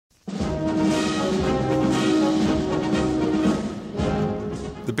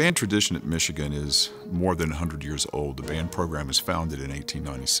band tradition at Michigan is more than 100 years old. The band program was founded in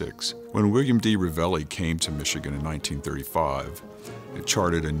 1896. When William D. Ravelli came to Michigan in 1935, it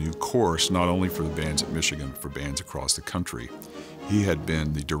charted a new course not only for the bands at Michigan, but for bands across the country. He had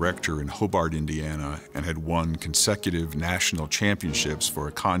been the director in Hobart, Indiana, and had won consecutive national championships for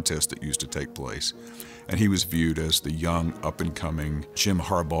a contest that used to take place. And he was viewed as the young, up-and-coming Jim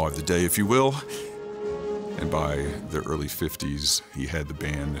Harbaugh of the day, if you will. And by the early 50s, he had the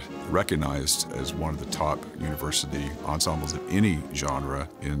band recognized as one of the top university ensembles of any genre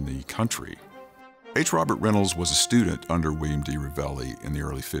in the country. H. Robert Reynolds was a student under William D. Ravelli in the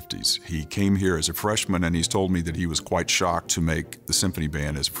early 50s. He came here as a freshman, and he's told me that he was quite shocked to make the symphony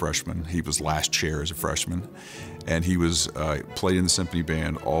band as a freshman. He was last chair as a freshman, and he was played in the symphony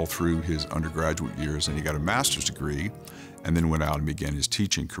band all through his undergraduate years, and he got a master's degree and then went out and began his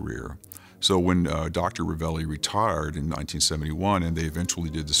teaching career. So when Dr. Ravelli retired in 1971 and they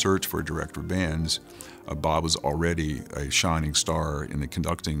eventually did the search for a director of bands, Bob was already a shining star in the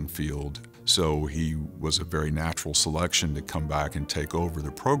conducting field. So he was a very natural selection to come back and take over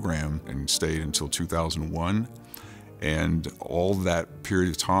the program, and stayed until 2001. And all that period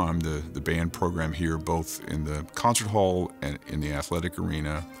of time, the band program here, both in the concert hall and in the athletic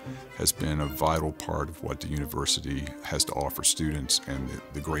arena, has been a vital part of what the university has to offer students and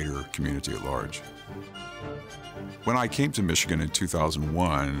the greater community at large. When I came to Michigan in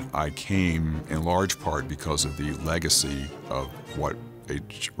 2001, I came in large part because of the legacy of what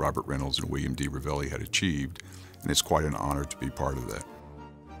H. Robert Reynolds and William D. Ravelli had achieved, and it's quite an honor to be part of that.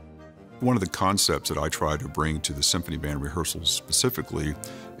 One of the concepts that I try to bring to the symphony band rehearsals specifically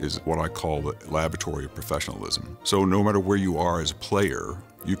is what I call the laboratory of professionalism. So no matter where you are as a player,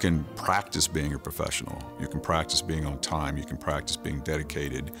 you can practice being a professional. You can practice being on time. You can practice being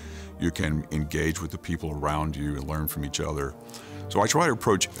dedicated. You can engage with the people around you and learn from each other. So I try to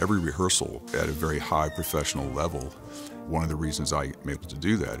approach every rehearsal at a very high professional level. One of the reasons I'm able to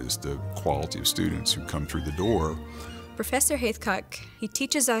do that is the quality of students who come through the door. Professor Haithcock, he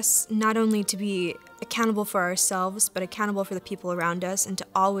teaches us not only to be accountable for ourselves, but accountable for the people around us, and to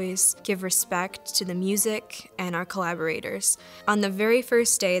always give respect to the music and our collaborators. On the very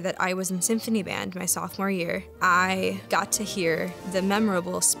first day that I was in symphony band, my sophomore year, I got to hear the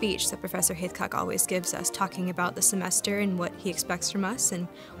memorable speech that Professor Haithcock always gives us, talking about the semester and what he expects from us and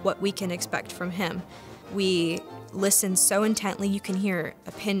what we can expect from him. We listen so intently you can hear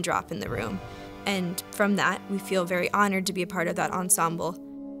a pin drop in the room. And from that, we feel very honored to be a part of that ensemble.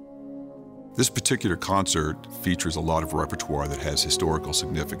 This particular concert features a lot of repertoire that has historical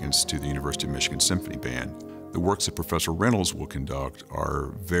significance to the University of Michigan Symphony Band. The works that Professor Reynolds will conduct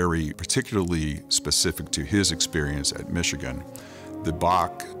are very particularly specific to his experience at Michigan. The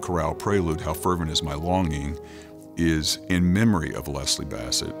Bach chorale prelude, How Fervent Is My Longing, is in memory of Leslie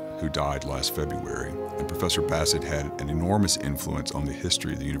Bassett, who died last February. And Professor Bassett had an enormous influence on the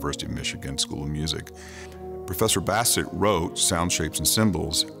history of the University of Michigan School of Music. Professor Bassett wrote Sound Shapes and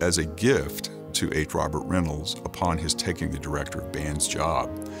Symbols as a gift to H. Robert Reynolds upon his taking the director of band's job.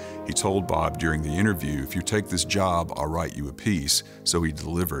 He told Bob during the interview, "If you take this job, I'll write you a piece." So he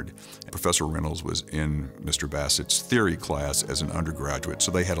delivered. Professor Reynolds was in Mr. Bassett's theory class as an undergraduate,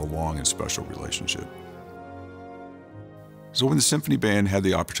 so they had a long and special relationship. So when the Symphony Band had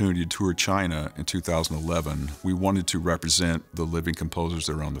the opportunity to tour China in 2011, we wanted to represent the living composers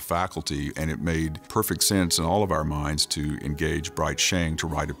that are on the faculty, and it made perfect sense in all of our minds to engage Bright Sheng to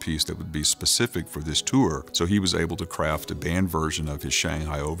write a piece that would be specific for this tour. So he was able to craft a band version of his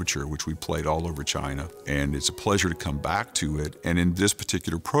Shanghai Overture, which we played all over China, and it's a pleasure to come back to it. And in this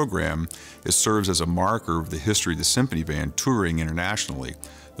particular program, it serves as a marker of the history of the Symphony Band touring internationally.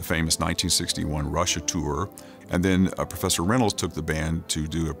 The famous 1961 Russia tour, and then Professor Reynolds took the band to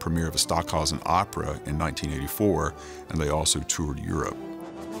do a premiere of a Stockhausen opera in 1984, and they also toured Europe.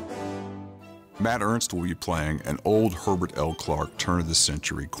 Matt Ernst will be playing an old Herbert L. Clark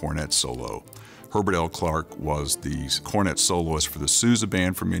turn-of-the-century cornet solo. Herbert L. Clark was the cornet soloist for the Sousa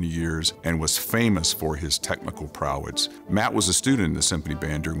Band for many years and was famous for his technical prowess. Matt was a student in the symphony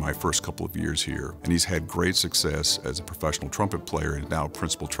band during my first couple of years here, and he's had great success as a professional trumpet player and now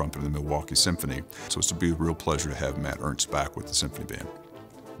principal trumpeter in the Milwaukee Symphony. So it's to be a real pleasure to have Matt Ernst back with the symphony band.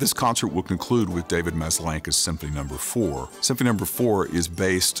 This concert will conclude with David Maslanka's Symphony No. 4. Symphony No. 4 is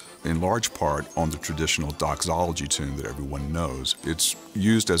based in large part on the traditional doxology tune that everyone knows. It's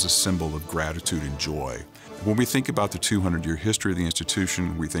used as a symbol of gratitude and joy. When we think about the 200-year history of the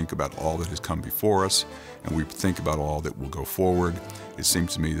institution, we think about all that has come before us, and we think about all that will go forward. It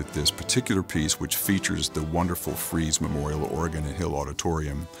seems to me that this particular piece, which features the wonderful Fries Memorial Organ and Hill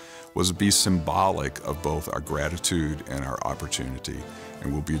Auditorium, was to be symbolic of both our gratitude and our opportunity,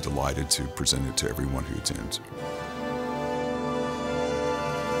 and we'll be delighted to present it to everyone who attends.